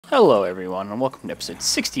Hello everyone, and welcome to episode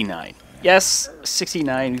 69. Yes,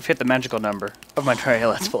 69, we've hit the magical number of my Terraria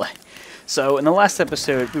Let's Play. So, in the last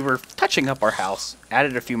episode, we were touching up our house,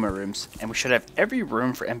 added a few more rooms, and we should have every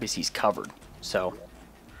room for NPCs covered. So,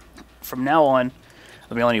 from now on,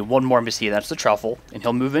 we only need one more NPC, and that's the Truffle, and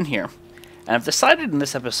he'll move in here. And I've decided in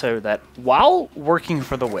this episode that while working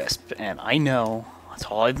for the Wisp, and I know, that's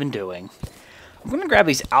all I've been doing, I'm going to grab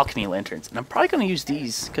these alchemy lanterns, and I'm probably going to use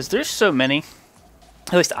these, because there's so many.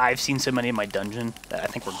 At least I've seen so many in my dungeon that I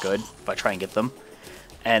think we're good if I try and get them.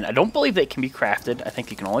 And I don't believe they can be crafted. I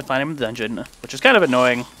think you can only find them in the dungeon, which is kind of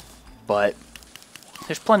annoying, but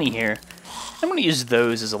there's plenty here. I'm going to use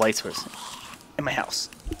those as a light source in my house.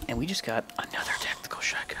 And we just got another tactical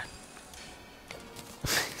shotgun.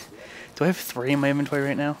 Do I have 3 in my inventory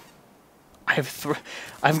right now? I have 3.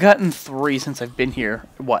 I've gotten 3 since I've been here.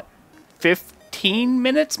 What? 15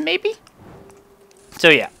 minutes, maybe? So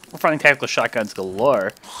yeah. We're finding tactical shotguns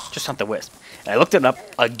galore, just not the Wisp. And I looked it up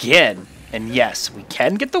again, and yes, we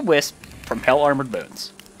can get the Wisp from Hell Armored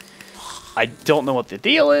Bones. I don't know what the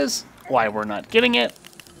deal is, why we're not getting it,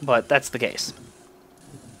 but that's the case.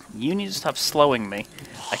 You need to stop slowing me.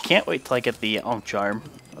 I can't wait till I get the Ankh Charm,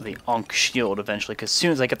 or the Ankh Shield eventually, because as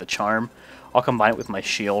soon as I get the Charm, I'll combine it with my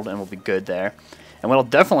shield, and we'll be good there. And what I'll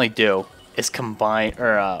definitely do is combine,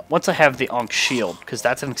 or once I have the Ankh Shield, because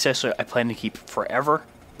that's an accessory I plan to keep forever,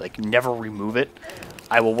 like never remove it,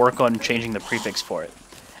 I will work on changing the prefix for it.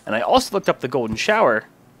 And I also looked up the Golden Shower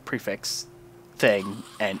prefix thing,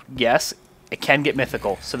 and yes, it can get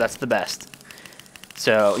mythical, so that's the best.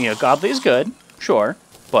 So, you know, godly is good, sure,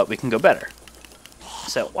 but we can go better.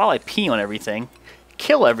 So while I pee on everything,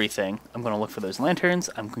 kill everything, I'm going to look for those lanterns,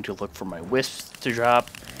 I'm going to look for my wisps to drop.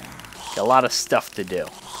 Got a lot of stuff to do.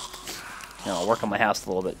 And I'll work on my house a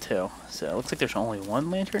little bit too. So it looks like there's only one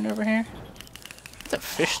lantern over here. A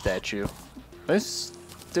fish statue. Those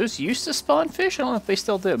used to spawn fish? I don't know if they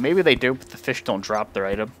still do. Maybe they do, but the fish don't drop their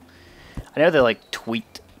item. I know they like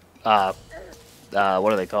tweaked, what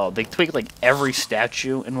are they called? They tweaked like every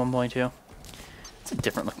statue in 1.2. It's a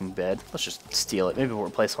different looking bed. Let's just steal it. Maybe we'll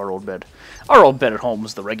replace our old bed. Our old bed at home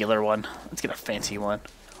was the regular one. Let's get a fancy one.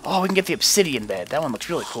 Oh, we can get the obsidian bed. That one looks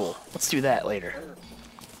really cool. Let's do that later.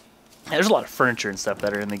 Yeah, there's a lot of furniture and stuff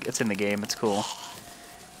that are it's in the game. It's cool.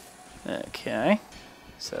 Okay.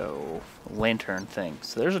 So, lantern thing.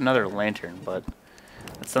 So there's another lantern, but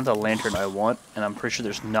that's not the lantern I want, and I'm pretty sure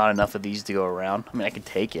there's not enough of these to go around. I mean, I could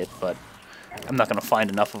take it, but I'm not going to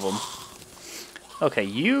find enough of them. Okay,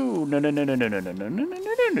 you... No.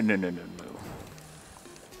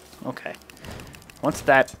 Okay. Once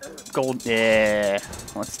that gold... Yeah.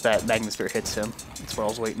 Once that Magnosphere hits him, that's what I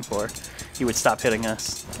was waiting for. He would stop hitting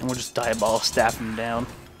us, and we'll just diaball staff him down.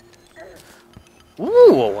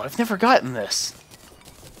 Ooh, I've never gotten this.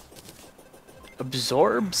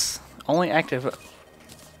 Absorbs only active,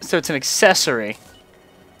 so it's an accessory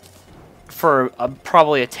for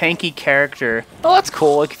probably a tanky character. Oh, that's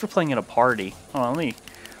cool. Like if you're playing in a party. Oh, let me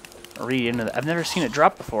read into that. I've never seen it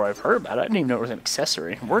drop before. I've heard about it. I didn't even know it was an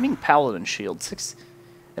accessory. Wording Paladin shield 6.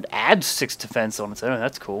 It adds 6 defense on its own.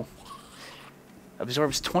 That's cool.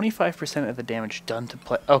 Absorbs 25% of the damage done to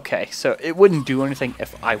play. Okay, so it wouldn't do anything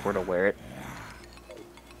if I were to wear it,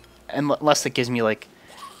 unless it gives me like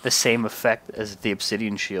the same effect as the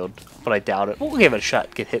obsidian shield, but I doubt it. We'll give it a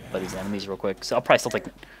shot, get hit by these enemies real quick, so I'll probably still take...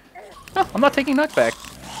 No, I'm not taking knockback.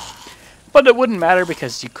 But it wouldn't matter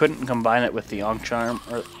because you couldn't combine it with the Ankh Charm,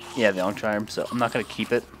 or, yeah, the Ankh Charm, so I'm not going to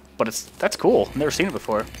keep it. But that's cool, I've never seen it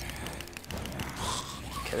before.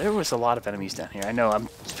 Okay, there was a lot of enemies down here. I know I'm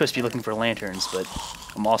supposed to be looking for lanterns, but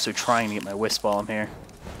I'm also trying to get my wisp while I'm here.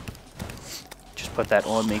 Just put that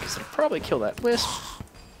on me, because it'll probably kill that wisp.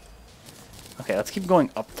 Okay, let's keep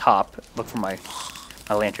going up top. Look for my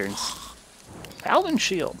lanterns. Paladin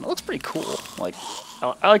shield. That looks pretty cool. Like,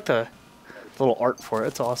 I like the little art for it.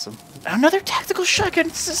 It's awesome. Another tactical shotgun.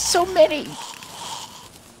 This is so many.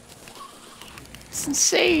 It's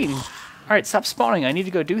insane. All right, stop spawning. I need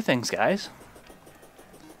to go do things, guys.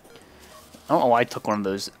 I don't know why I took one of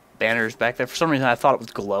those banners back there. For some reason, I thought it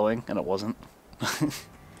was glowing, and it wasn't. So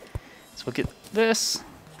we'll get this.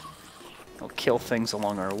 We'll kill things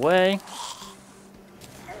along our way.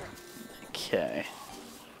 Okay.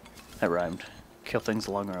 That rhymed. Kill things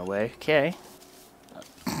along our way. Okay.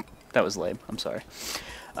 That was lame. I'm sorry.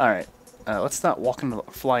 Alright. Let's not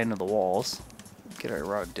fly into the walls. Get our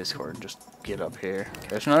raw Discord and just get up here. Okay,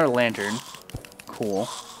 there's another lantern. Cool.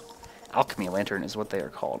 Alchemy lantern is what they are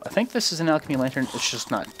called. I think this is an alchemy lantern. It's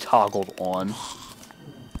just not toggled on.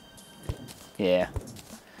 Yeah.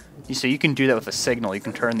 So you can do that with a signal. You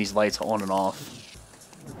can turn these lights on and off.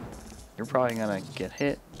 You're probably gonna get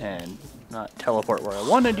hit and not teleport where I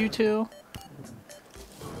wanted you to.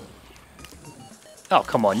 Oh,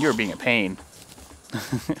 come on, you're being a pain.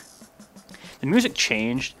 The music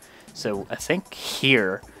changed, so I think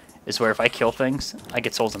here is where if I kill things, I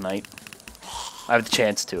get souls a night. I have the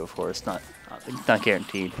chance to, of course, not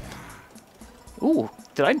guaranteed. Ooh,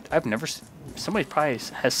 I've never, somebody probably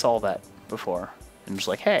has saw that before, and just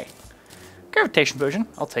like, hey, gravitation potion,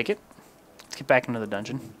 I'll take it. Let's get back into the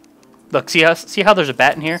dungeon. Look, see how there's a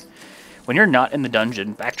bat in here? When you're not in the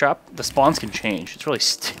dungeon backdrop, the spawns can change. It's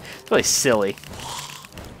really silly.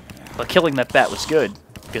 But killing that bat was good,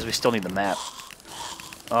 because we still need the map.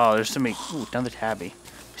 Oh, there's so many, ooh, another tabby.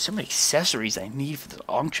 There's so many accessories I need for the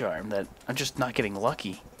arm charm that I'm just not getting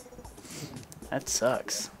lucky. That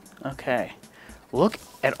sucks. Okay. Look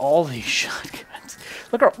at all these shotguns.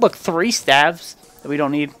 Look, 3 stabs that we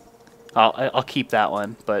don't need. I'll keep that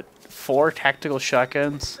one, but 4 tactical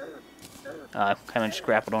shotguns. Kind of just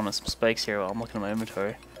grappled onto some spikes here while I'm looking at my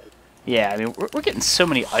inventory. Yeah, I mean, we're getting so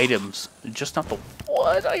many items, just not the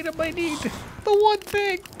one item I need. The one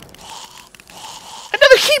thing.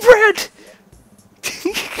 Another key brand!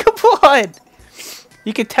 Come on!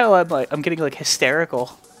 You can tell I'm getting like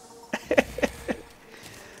hysterical.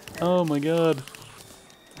 Oh my god.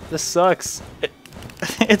 This sucks.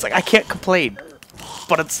 It's like I can't complain,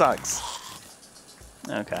 but it sucks.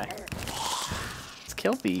 Okay. Let's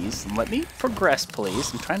kill these and let me progress,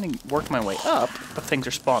 please. I'm trying to work my way up, but things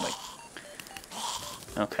are spawning.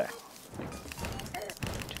 Okay.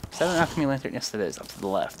 Is that an alchemy lantern? Yes, it is. Up to the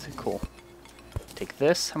left. Cool. Take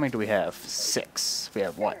this. How many do we have? 6. We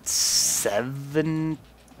have, what, 7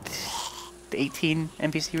 to 18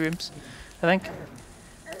 NPC rooms, I think?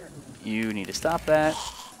 You need to stop that.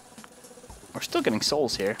 We're still getting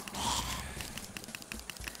souls here.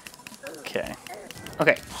 Okay.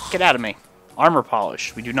 Okay, get out of me. Armor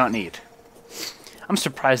polish, we do not need. I'm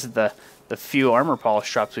surprised at the few armor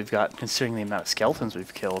polish drops we've got, considering the amount of skeletons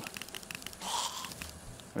we've killed.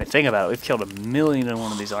 I mean, think about it, we've killed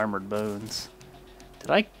 1,000,001 of these armored bones. Did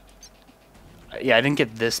I? Yeah, I didn't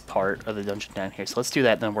get this part of the dungeon down here, so let's do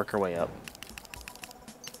that and then work our way up.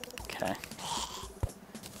 Okay.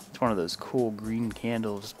 It's one of those cool green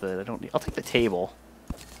candles, but I don't need... I'll take the table.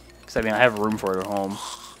 Because, I mean, I have room for it at home.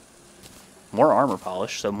 More armor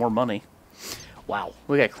polish, so more money. Wow,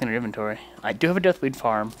 we got a cleaner inventory. I do have a deathweed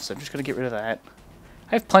farm, so I'm just going to get rid of that.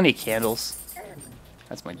 I have plenty of candles.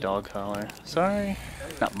 That's my dog collar. Sorry.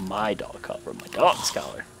 Not my dog collar, but my dog's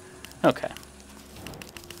collar. Okay.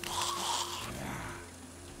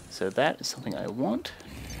 So that is something I want.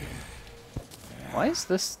 Why is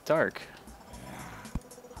this dark?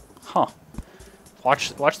 Huh.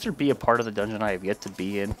 Watch there be a part of the dungeon I have yet to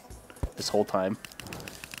be in this whole time.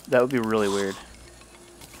 That would be really weird.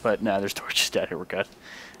 But no, there's torches down here, we're good.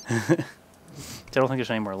 I don't think there's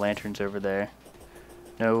any more lanterns over there.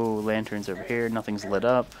 No lanterns over here, nothing's lit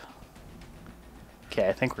up. Okay,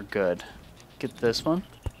 I think we're good. Get this one.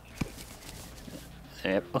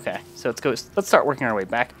 Yep, okay. So let's start working our way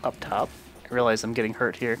back up top. I realize I'm getting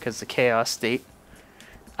hurt here because the chaos state.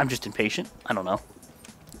 I'm just impatient. I don't know.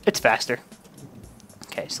 It's faster.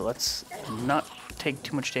 Okay, so let's not take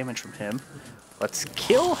too much damage from him. Let's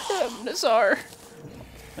kill him, Nazar.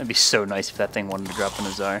 That'd be so nice if that thing wanted to drop a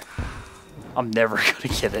Nazar. I'm never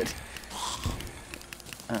gonna get it.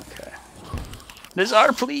 Okay.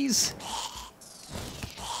 Nazar, please!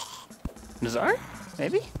 Nazar?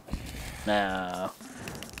 Maybe? No.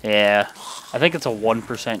 Yeah. I think it's a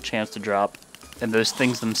 1% chance to drop. And those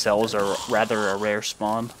things themselves are rather a rare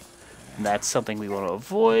spawn. And that's something we want to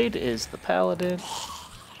avoid, is the Paladin.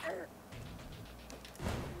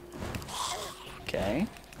 Okay.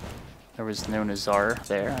 There was no Nazar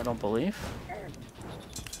there, I don't believe.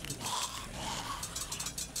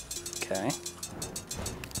 Okay.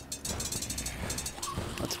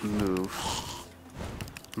 Let's move.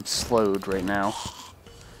 I'm slowed right now.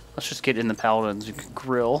 Let's just get in the Paladin's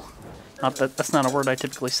grill. Not that that's not a word I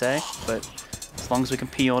typically say, but as long as we can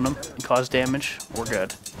pee on them and cause damage, we're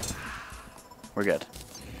good. We're good.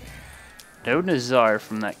 No Nazar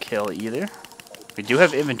from that kill either. We do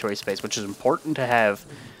have inventory space, which is important to have,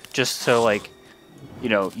 just so, like, you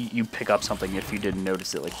know, you pick up something if you didn't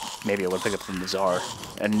notice it. Like, maybe I would pick up the Nazar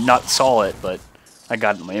and not saw it, but I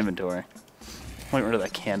got it in my inventory. I went rid of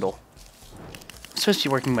that candle. I'm supposed to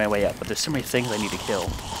be working my way up, but there's so many things I need to kill.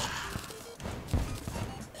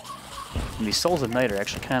 And these souls of night are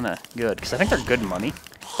actually kind of good, because I think they're good money.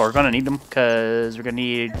 But we're going to need them, because we're going to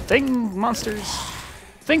need monsters.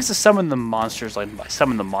 Things to summon the monsters. Like, by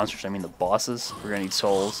summon the monsters, I mean the bosses. We're going to need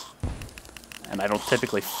souls. And I don't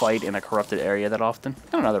typically fight in a corrupted area that often.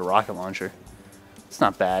 Got another rocket launcher. It's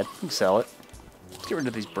not bad. We can sell it. Let's get rid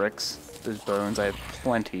of these bricks. those bones. I have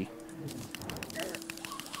plenty.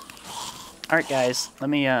 Alright, guys. Let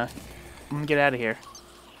me get out of here.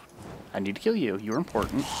 I need to kill you. You're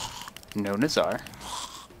important. No Nazar.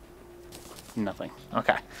 Nothing.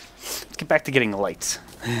 Okay. Let's get back to getting the lights.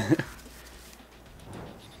 Okay,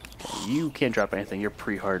 you can't drop anything. You're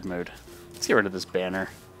pre-hard mode. Let's get rid of this banner.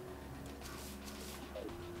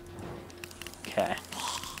 Okay.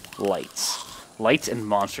 Lights. Lights and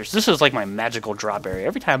monsters. This is like my magical drop area.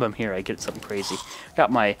 Every time I'm here, I get something crazy.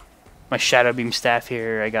 Got my shadow beam staff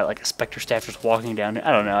here. I got like a specter staff just walking down.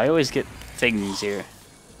 I don't know. I always get things here.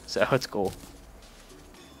 So it's cool.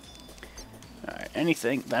 Alright,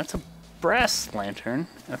 anything. That's a brass lantern.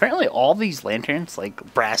 Apparently all these lanterns,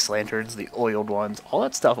 like brass lanterns, the oiled ones, all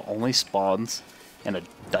that stuff only spawns in a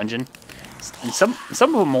dungeon. And some of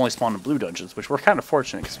them only spawn in blue dungeons, which we're kind of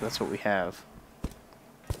fortunate because that's what we have.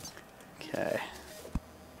 Okay.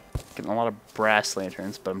 Getting a lot of brass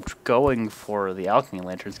lanterns, but I'm going for the alchemy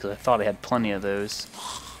lanterns because I thought I had plenty of those.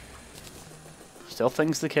 Still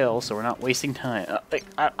things to kill, so we're not wasting time.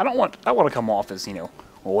 I don't want to come off as, you know,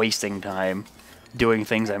 wasting time doing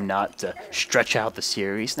things I'm not to stretch out the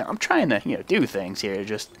series. Now I'm trying to, you know, do things here.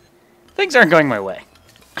 Just things aren't going my way.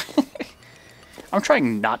 I'm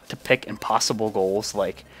trying not to pick impossible goals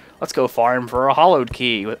like let's go farm for a hollowed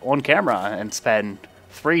key on camera and spend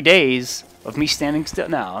 3 days of me standing still.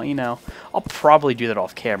 No, you know, I'll probably do that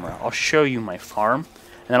off camera. I'll show you my farm,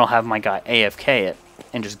 and then I'll have my guy AFK it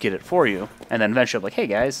and just get it for you. And then eventually I'm like, hey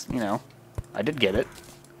guys, you know, I did get it.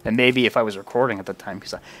 And maybe if I was recording at the time,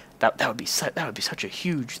 because that would be such a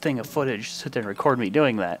huge thing of footage, sit there and record me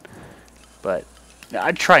doing that. But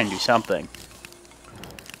I'd try and do something.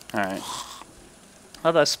 All right,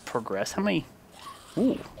 let us progress. How many?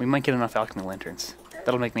 Ooh, we might get enough alchemy lanterns.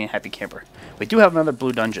 That'll make me a happy camper. We do have another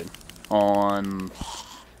blue dungeon on.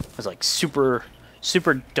 It was like super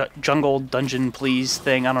jungle dungeon please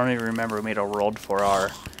thing. I don't even remember. We made a world for our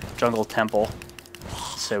jungle temple,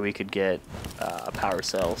 so we could get power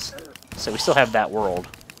cells. So we still have that world.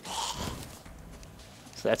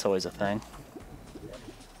 So that's always a thing.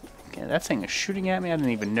 Okay, that thing is shooting at me. I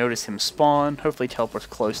didn't even notice him spawn. Hopefully he teleports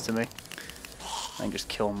close to me. I can just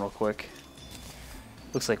kill him real quick.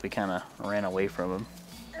 Looks like we kind of ran away from him.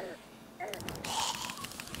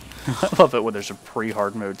 I love it when there's a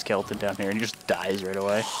pre-hard mode skeleton down here and he just dies right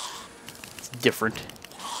away. It's different.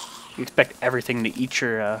 You expect everything to eat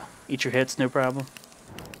your hits, no problem.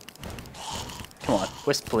 Come on,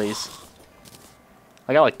 wisp, please.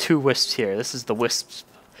 I got like 2 wisps here. This is the wisp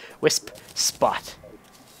spot.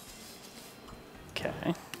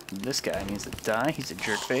 Okay, this guy needs to die. He's a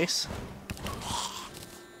jerk face.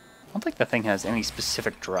 I don't think that thing has any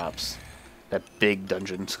specific drops. That big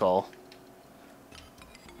dungeon skull.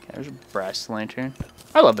 Okay, there's a brass lantern.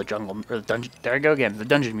 I love the jungle, or the dungeon. There I go again. The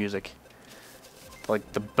dungeon music,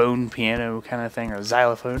 like the bone piano kind of thing, or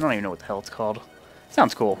xylophone. I don't even know what the hell it's called.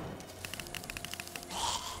 Sounds cool.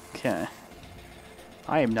 Okay.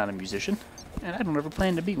 I am not a musician, and I don't ever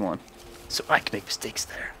plan to be one, so I can make mistakes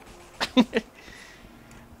there.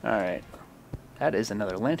 All right. That is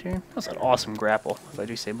another lantern. That's an awesome grapple, if I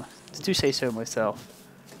do say so myself.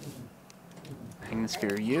 Hang the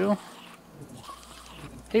sphere, you.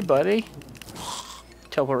 Hey, buddy.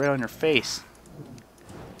 Teleport right on your face.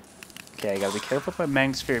 Okay, I gotta be careful with my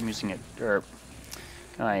magnet sphere. I'm using it, or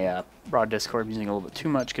my raw discord. I'm using it a little bit too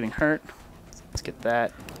much, getting hurt. Let's get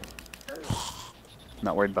that.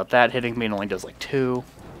 Not worried about that hitting me. It only does like 2.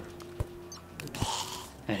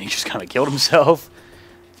 And he just kind of killed himself.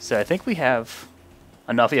 So I think we have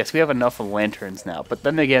enough. Yes, we have enough of lanterns now. But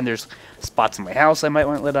then again, there's spots in my house I might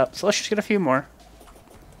want lit up. So let's just get a few more.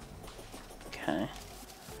 Okay.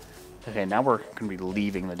 Okay, now we're going to be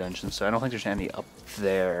leaving the dungeon. So I don't think there's any up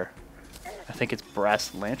there. I think it's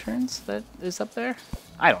brass lanterns that is up there.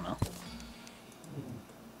 I don't know.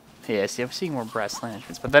 Yeah, see, I'm seeing more brass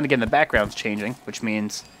lanterns. But then again, the background's changing, which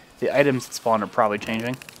means the items that spawn are probably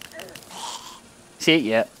changing. See it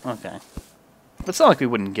yet? Okay. But it's not like we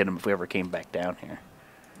wouldn't get them if we ever came back down here.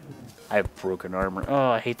 I have broken armor.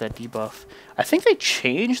 Oh, I hate that debuff. I think they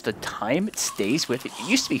changed the time it stays with it. It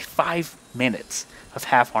used to be 5 minutes of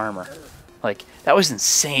half armor. Like, that was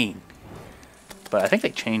insane. But I think they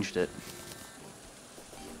changed it.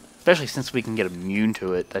 Especially since we can get immune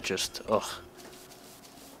to it. That just, ugh.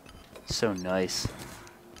 So nice.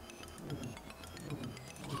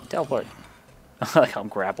 Teleport. Like I'm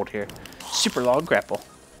grappled here. Super long grapple.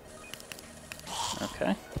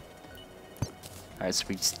 Okay. Alright, so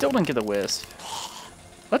we still didn't get the wisp.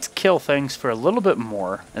 Let's kill things for a little bit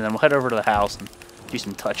more, and then we'll head over to the house and do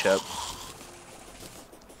some touch-up.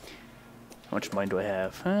 How much money do I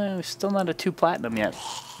have? Still not at 2 platinum yet.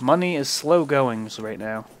 Money is slow goings right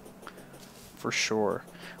now. For sure.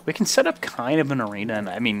 We can set up kind of an arena, and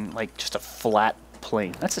I mean, like, just a flat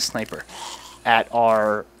plane. That's a sniper. At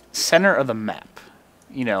our center of the map.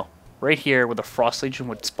 You know, right here where the Frost Legion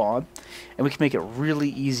would spawn. And we can make it really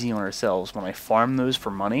easy on ourselves when I farm those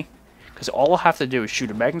for money. Because all I'll have to do is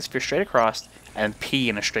shoot a magnet sphere straight across and P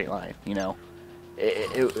in a straight line, you know.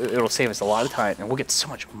 It'll save us a lot of time, and we'll get so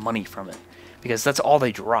much money from it. Because that's all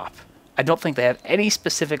they drop. I don't think they have any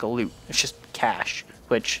specific loot. It's just cash,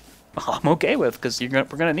 which I'm okay with, because we're going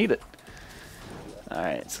to need it.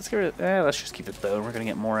 Alright, so let's get rid of, let's just keep it though. We're going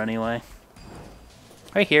to get more anyway.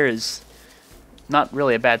 Right here is not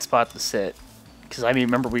really a bad spot to sit. Because I mean,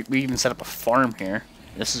 remember, we even set up a farm here.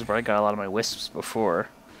 This is where I got a lot of my wisps before.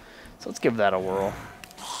 So let's give that a whirl.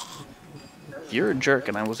 You're a jerk,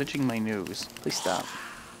 and I was itching my nose. Please stop.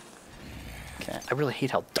 Okay, I really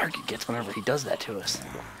hate how dark it gets whenever he does that to us.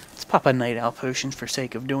 Let's pop a night owl potion for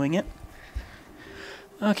sake of doing it.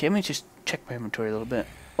 Okay, let me just check my inventory a little bit.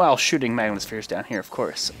 While shooting magnet spheres down here, of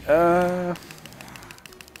course. I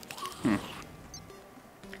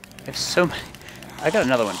have so many. I got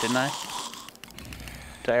another one, didn't I?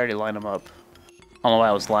 Did I already line them up? I don't know why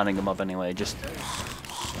I was lining them up anyway. Just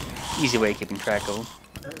easy way of keeping track of them.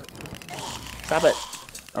 Stop it.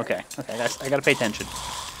 Okay, I gotta pay attention.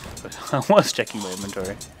 I was checking my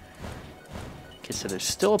inventory. Okay, so there's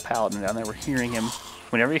still a Paladin down there. We're hearing him.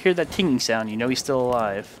 Whenever you hear that tinging sound, you know he's still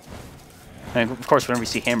alive. And of course, whenever you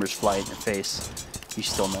see hammers fly in your face, you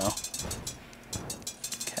still know.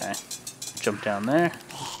 Okay. Jump down there.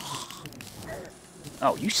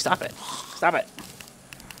 Oh, you stop it. Stop it.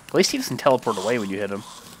 At least he doesn't teleport away when you hit him.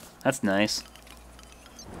 That's nice.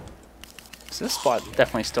 So this spot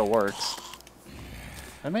definitely still works.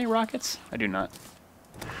 Are there any rockets? I do not.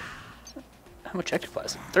 How much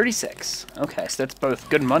ectoplasm? 36. Okay, so that's both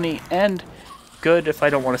good money and good if I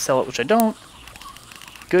don't want to sell it, which I don't.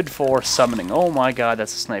 Good for summoning. Oh my god,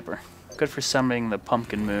 that's a sniper. Good for summoning the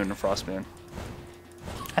Pumpkin Moon and Frost Moon.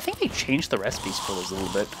 I think they changed the recipes for those a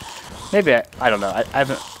little bit. Maybe I don't know. I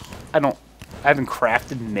haven't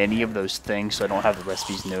crafted many of those things, so I don't have the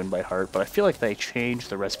recipes known by heart. But I feel like they changed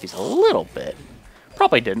the recipes a little bit.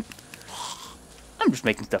 Probably didn't. I'm just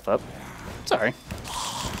making stuff up. Sorry.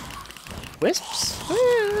 Wisps.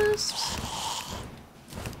 Wisps.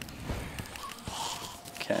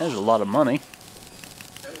 Okay, there's a lot of money.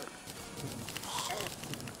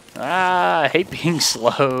 Ah, I hate being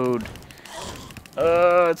slowed.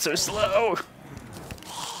 Oh, it's so slow.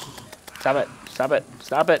 Stop it. Stop it.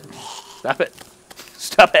 Stop it. Stop it.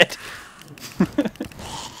 Stop it.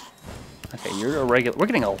 Okay, you're a regular. We're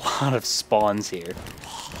getting a lot of spawns here.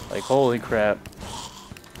 Like, holy crap.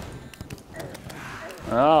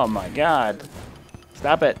 Oh my god.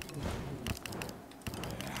 Stop it.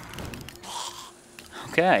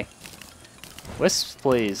 Okay. Wisps,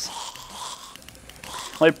 please.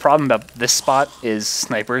 Only problem about this spot is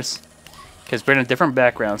snipers. Because we're in a different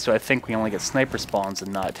background, so I think we only get sniper spawns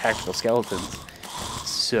and not tactical skeletons.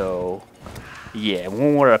 So, yeah,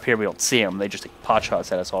 when we're up here, we don't see them. They just take pot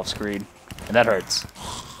shots at us off screen. And that hurts.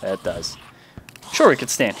 That does. Sure, we could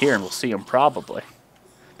stand here and we'll see them probably.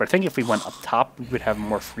 But I think if we went up top, we would have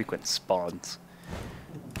more frequent spawns.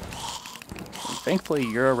 And thankfully,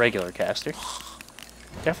 you're a regular caster.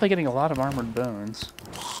 Definitely getting a lot of armored bones.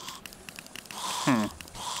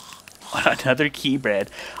 Another key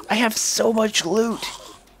bread. I have so much loot.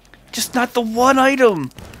 Just not the one item.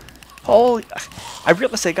 Holy... I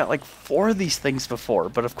realized I got like 4 of these things before,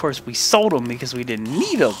 but of course we sold them because we didn't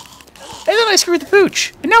need them. And then I screwed the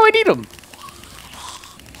pooch, and now I need them.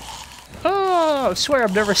 Oh, I swear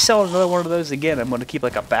I'm never selling another one of those again. I'm going to keep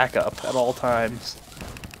like a backup at all times.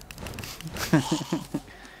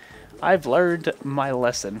 I've learned my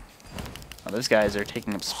lesson. Oh, those guys are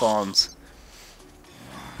taking up spawns.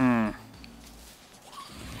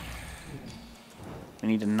 We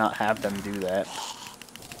need to not have them do that.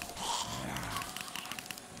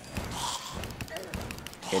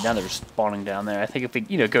 Okay, now they're spawning down there. I think if we,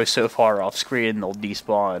 go so far off screen, they'll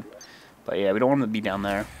despawn. But yeah, we don't want them to be down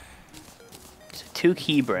there. So 2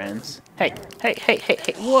 key brands. Hey, hey, hey, hey,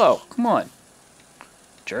 hey, whoa, come on.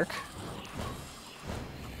 Jerk.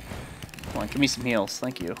 Come on, give me some heals,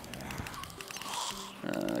 thank you.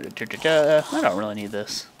 I don't really need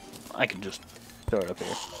this. I can just throw it up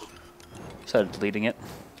here. Instead of deleting it.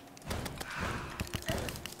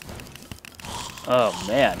 Oh,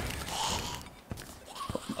 man.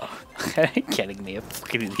 Getting me a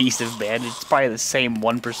fucking adhesive bandage. It's probably the same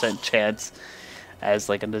 1% chance as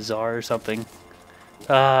like a Nazar or something.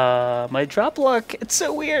 My drop luck. It's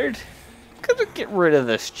so weird. Gonna get rid of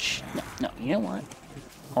this. No, no, you know what?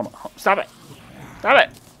 Hold on. Stop it. Stop it.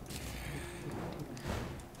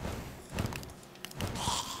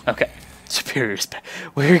 Okay. Superior's back.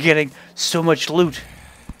 We're getting so much loot.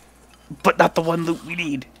 But not the one loot we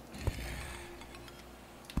need.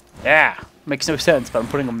 Yeah. Makes no sense, but I'm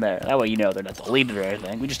putting them there. That way you know they're not deleted or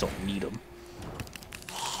anything. We just don't need them.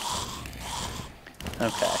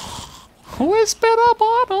 Okay. Wisp in a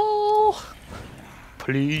bottle!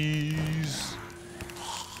 Please.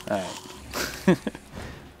 Alright.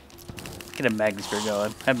 Get a magnet sphere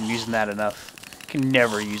going. I haven't used that enough. Can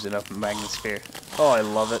never use enough magnet sphere. Oh, I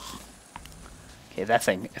love it. Okay, that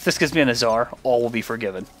thing. If this gives me an Azar, all will be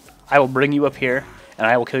forgiven. I will bring you up here, and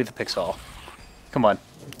I will kill you with the Pixel. Come on.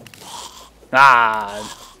 Ah!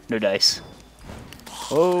 No dice.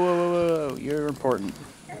 Whoa, whoa, whoa, whoa. You're important.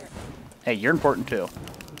 Hey, you're important too.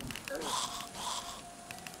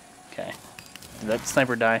 Okay. Did that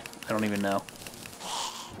sniper die? I don't even know.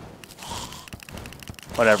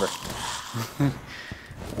 Whatever.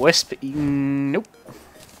 Wisp. Nope.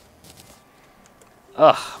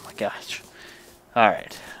 Oh my gosh.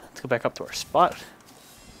 Alright. Let's go back up to our spot.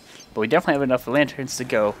 But we definitely have enough lanterns to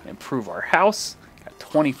go improve our house. Got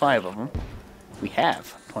 25 of them. We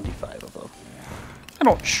have 25 of them. I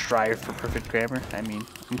don't strive for perfect grammar. I mean,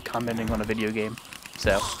 I'm commenting on a video game.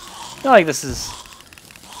 So, not like this is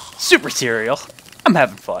super serial. I'm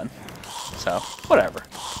having fun. So, whatever.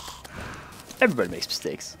 Everybody makes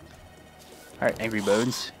mistakes. Alright, Angry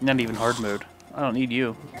Bones. You're not even hard mode. I don't need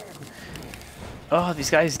you. Oh, these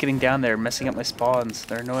guys getting down there, messing up my spawns.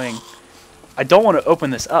 They're annoying. I don't want to open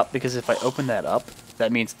this up, because if I open that up,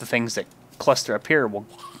 that means the things that cluster up here will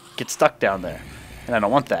get stuck down there. And I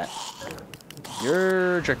don't want that.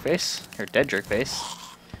 You're jerkface. You're dead jerkface.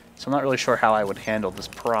 So I'm not really sure how I would handle this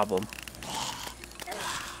problem.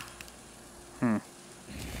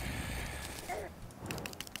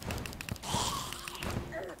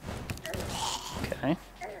 Okay.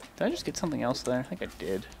 Did I just get something else there? I think I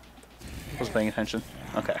did. I was paying attention.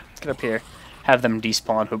 Okay, let's get up here. Have them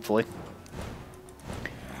despawn, hopefully.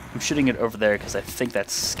 I'm shooting it over there because I think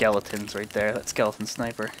that's skeletons right there. That skeleton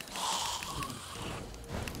sniper.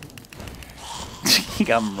 He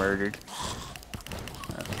got murdered.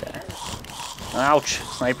 Okay. Ouch,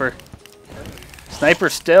 sniper. Sniper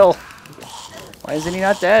still. Why isn't he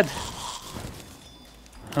not dead?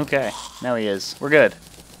 Okay, now he is. We're good.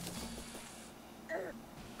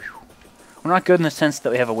 We're not good in the sense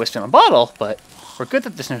that we have a wisp in a bottle, but we're good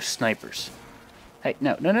that there's no snipers. Hey,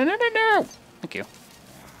 no, no, no, no, no, no! Thank you.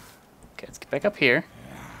 Okay, let's get back up here.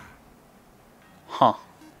 Huh.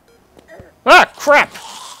 Ah, crap!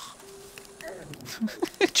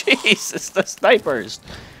 Jesus, the snipers!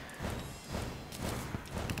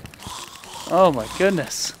 Oh my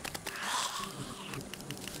goodness.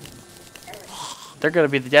 They're gonna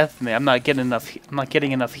be the death of me. I'm not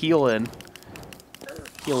getting enough healings.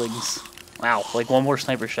 Wow, like one more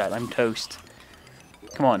sniper shot. I'm toast.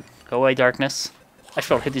 Come on, go away, darkness. I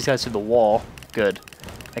should hit these guys through the wall. Good.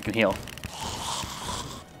 I can heal.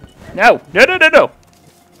 No! No, no, no, no!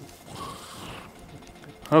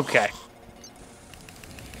 Okay.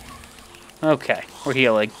 Okay, we're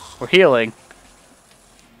healing. We're healing.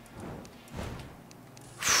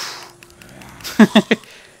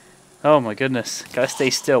 Oh my goodness. Gotta stay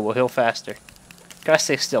still, we'll heal faster. Gotta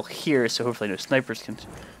stay still here so hopefully no snipers can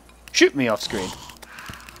shoot me off screen.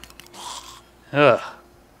 Ugh.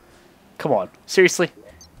 Come on. Seriously?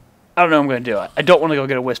 I don't know what I'm gonna do. I don't want to go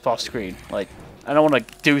get a wisp off screen. Like, I don't want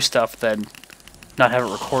to do stuff then not have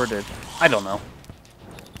it recorded. I don't know.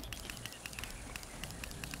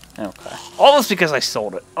 Okay. All this because I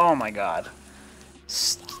sold it. Oh my god.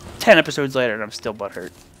 10 episodes later and I'm still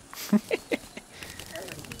butthurt.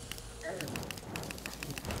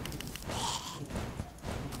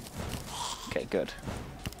 Okay, good.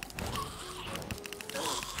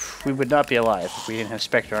 We would not be alive if we didn't have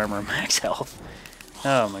Spectre armor and max health.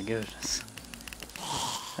 Oh my goodness.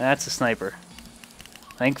 That's a sniper.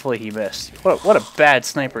 Thankfully he missed. What a bad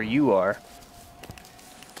sniper you are.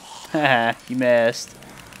 Haha, you missed.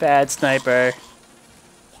 Bad sniper.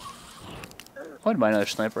 What am I another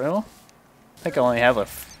sniper rifle? I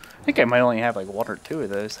think I might only have like one or two of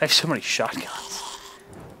those. I have so many shotguns.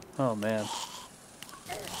 Oh man.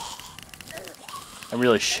 I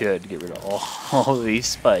really should get rid of all of these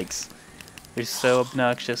spikes. They're so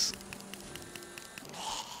obnoxious.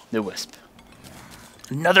 The wisp.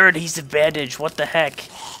 Another adhesive bandage. What the heck?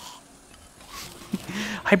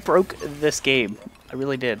 I broke this game. I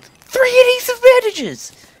really did. 3 adhesive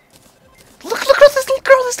bandages. Look at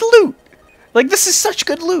this loot. Like, this is such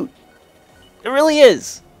good loot. It really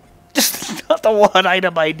is. Just not the one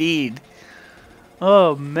item I need.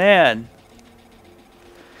 Oh, man.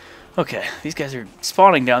 Okay, these guys are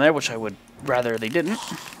spawning down there, which I would rather they didn't.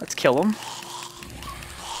 Let's kill them.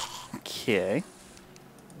 Okay.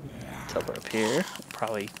 Teleport up here.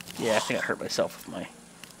 Probably, yeah, I think I hurt myself with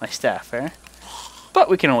my staff there. But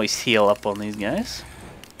we can always heal up on these guys.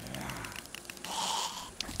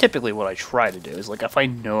 Typically what I try to do is, like, if I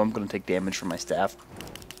know I'm going to take damage from my staff,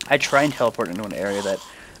 I try and teleport into an area that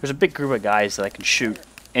there's a big group of guys that I can shoot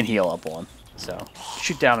and heal up on. So,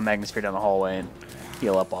 shoot down a magnosphere down the hallway and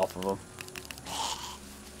heal up off of them.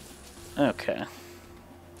 Okay.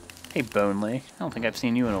 Hey, Bonely. I don't think I've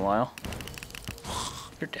seen you in a while.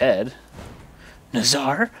 You're dead.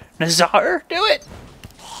 Nazar? Nazar? Do it!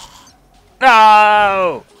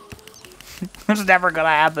 No! It's never gonna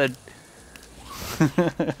happen.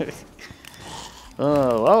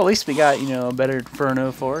 Oh, well, at least we got, you know, a better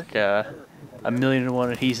Inferno fork, a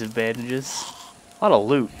 1,000,001 adhesive bandages, a lot of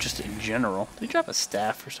loot, just in general. Did he drop a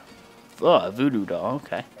staff or something? Oh, a voodoo doll,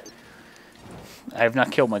 okay. I have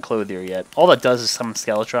not killed my clothier yet. All that does is summon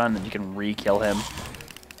Skeletron, and you can re-kill him.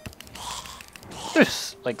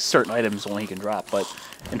 There's, like, certain items only he can drop, but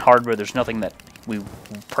in hardware, there's nothing that we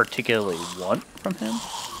particularly want from him.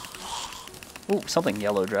 Ooh, something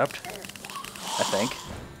yellow dropped, I think.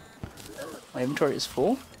 My inventory is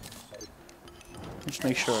full. Just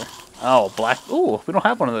make sure. Oh, black. Ooh, we don't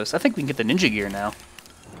have one of those. I think we can get the ninja gear now.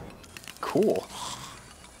 Cool.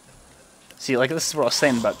 See, like, this is what I was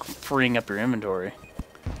saying about freeing up your inventory.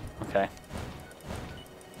 Okay.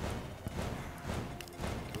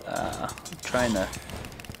 I'm trying to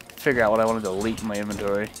figure out what I want to delete in my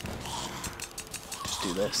inventory. Just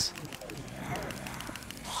do this.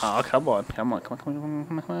 Oh, come on, come on, come on, come on,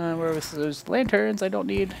 come on, come on. Where was those lanterns I don't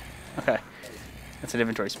need? Okay. That's an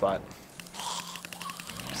inventory spot.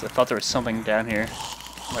 So I thought there was something down here.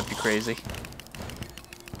 Might be crazy.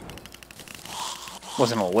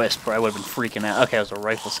 Wasn't a wisp, or I would have been freaking out. Okay, it was a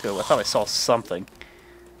rifle scope. I thought I saw something.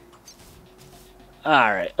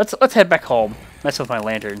 Alright, let's head back home. Mess with my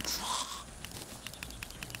lanterns.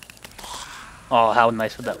 Oh, how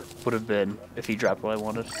nice would have been if he dropped what I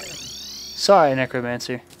wanted. Sorry,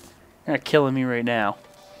 Necromancer. You're not killing me right now.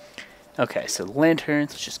 Okay, so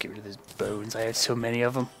lanterns. Let's just get rid of these bones. I have so many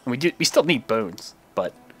of them. And we still need bones,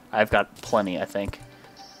 but I've got plenty, I think.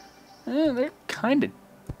 They're kind of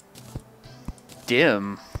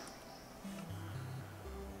dim.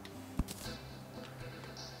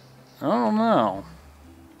 I don't know.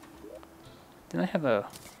 Did I have a...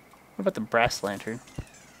 What about the brass lantern?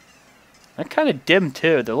 They're kind of dim,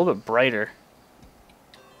 too. They're a little bit brighter.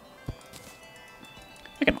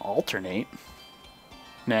 I can alternate.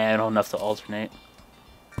 Nah, I don't have enough to alternate.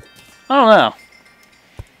 I don't know.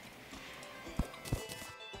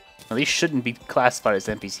 Well, these shouldn't be classified as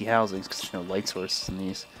NPC housings because there's no light sources in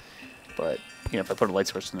these. But, you know, if I put a light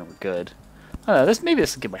source in there, we're good. I don't know, maybe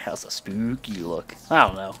this will give my house a spooky look. I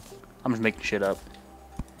don't know. I'm just making shit up.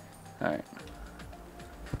 Alright.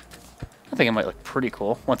 I think it might look pretty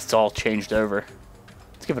cool once it's all changed over.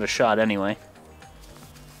 Let's give it a shot anyway.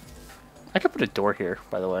 I could put a door here,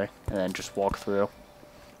 by the way, and then just walk through.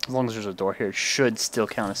 As long as there's a door here, it should still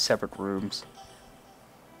count as separate rooms.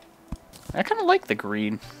 I kind of like the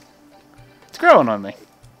green. It's growing on me.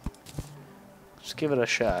 Just give it a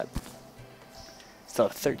shot. Still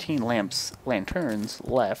have 13 lanterns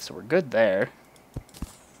left, so we're good there.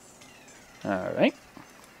 Alright.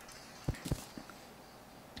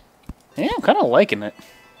 Yeah, I'm kind of liking it.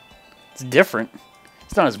 It's different.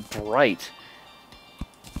 It's not as bright.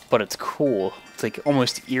 But it's cool. It's like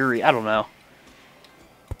almost eerie. I don't know.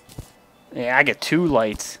 Yeah, I get 2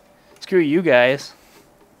 lights. Screw you guys.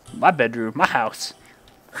 My bedroom, my house.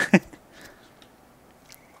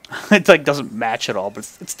 It like doesn't match at all, but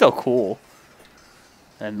it's still cool.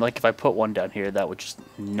 And like if I put one down here, that would just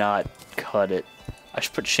not cut it. I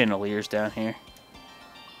should put chandeliers down here.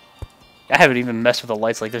 I haven't even messed with the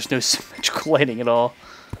lights. Like there's no symmetrical lighting at all.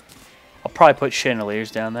 I'll probably put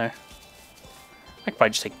chandeliers down there. I could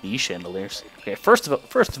probably just take these chandeliers. Okay, first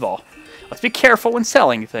of all, let's be careful when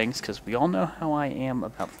selling things, because we all know how I am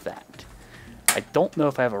about that. I don't know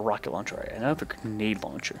if I have a rocket launcher. I know I have a grenade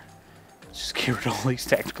launcher. Let's just get rid of all these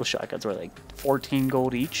tactical shotguns. They're like 14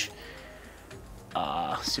 gold each.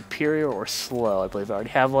 Superior or slow. I believe I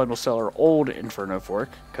already have one. We'll sell our old Inferno fork,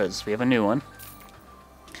 because we have a new one.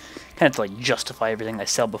 Kind of to like justify everything I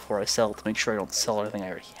sell before I sell, to make sure I don't sell everything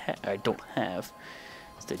I don't have.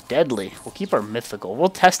 They're deadly. We'll keep our mythical. We'll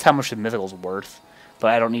test how much the mythical's worth.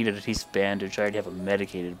 But I don't need an adhesive bandage. I already have a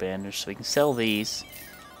medicated bandage. So we can sell these.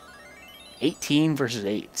 18 versus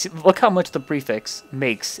 8. See, look how much the prefix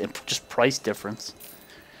makes in just price difference.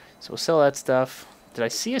 So we'll sell that stuff. Did I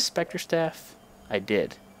see a Spectre Staff? I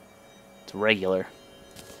did. It's regular.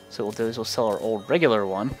 So what we'll do is we'll sell our old regular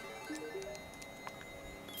one.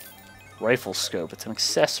 Rifle scope. It's an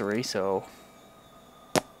accessory, so...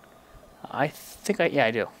 I think yeah,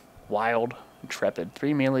 I do. Wild, intrepid.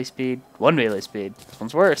 3 melee speed, 1 melee speed. This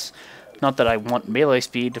one's worse. Not that I want melee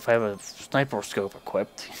speed if I have a sniper scope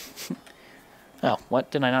equipped. Oh,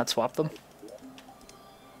 what? Did I not swap them?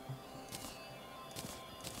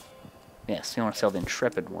 Yes, you want to sell the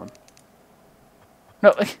intrepid one.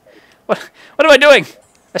 No, what am I doing?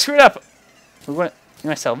 I screwed up. You want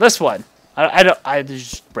to sell this one? I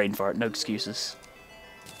just brain fart. No excuses.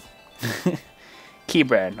 Key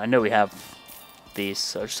brand. I know we have these,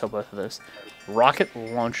 so I'll just sell both of those. Rocket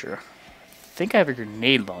launcher. I think I have a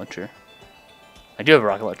grenade launcher. I do have a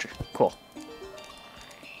rocket launcher. Cool.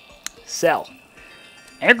 Sell.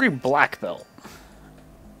 Angry black belt.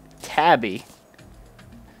 Tabby.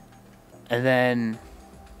 And then,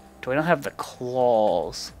 do I not have the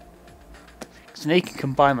claws? So now you can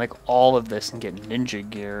combine like all of this and get ninja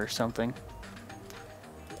gear or something.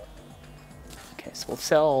 Okay, so we'll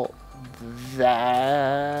sell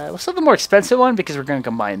that. We'll sell the more expensive one because we're going to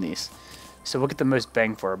combine these. So we'll get the most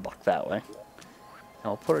bang for our buck that way. And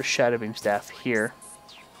we'll put our shadow beam staff here.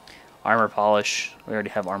 Armor polish. We already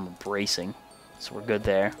have armor bracing, so we're good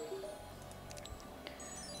there.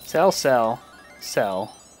 Sell, sell,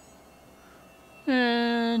 sell.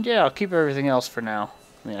 And yeah, I'll keep everything else for now.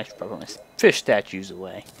 I mean, I should probably put my fish statues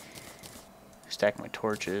away. Stack my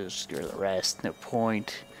torches, get rid of the rest. No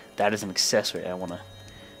point. That is an accessory I want to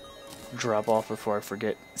drop off before I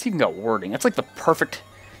forget. It's even got wording. That's like the perfect...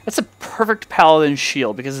 That's a perfect Paladin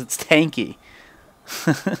shield because it's tanky.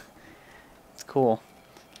 It's cool.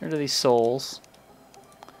 Get rid of these souls.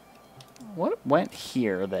 What went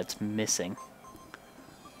here that's missing?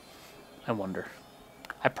 I wonder.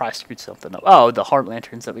 I probably screwed something up. Oh, the heart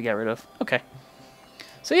lanterns that we got rid of. Okay.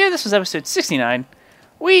 So yeah, this was episode 69.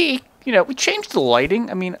 We changed the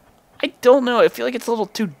lighting. I mean, I don't know. I feel like it's a little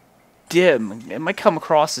too dim. It might come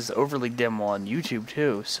across as overly dim on YouTube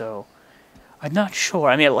too, so I'm not sure.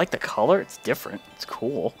 I mean, I like the color. It's different. It's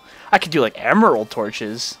cool. I could do like emerald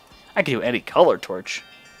torches. I could do any color torch.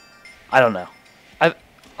 I don't know.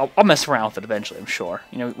 I'll mess around with it eventually, I'm sure.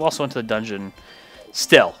 You know, we also went to the dungeon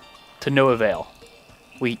still, to no avail.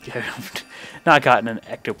 We have not gotten an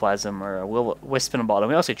ectoplasm or a wisp in a bottom.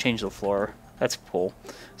 We also changed the floor. That's cool.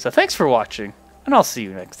 So thanks for watching, and I'll see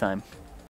you next time.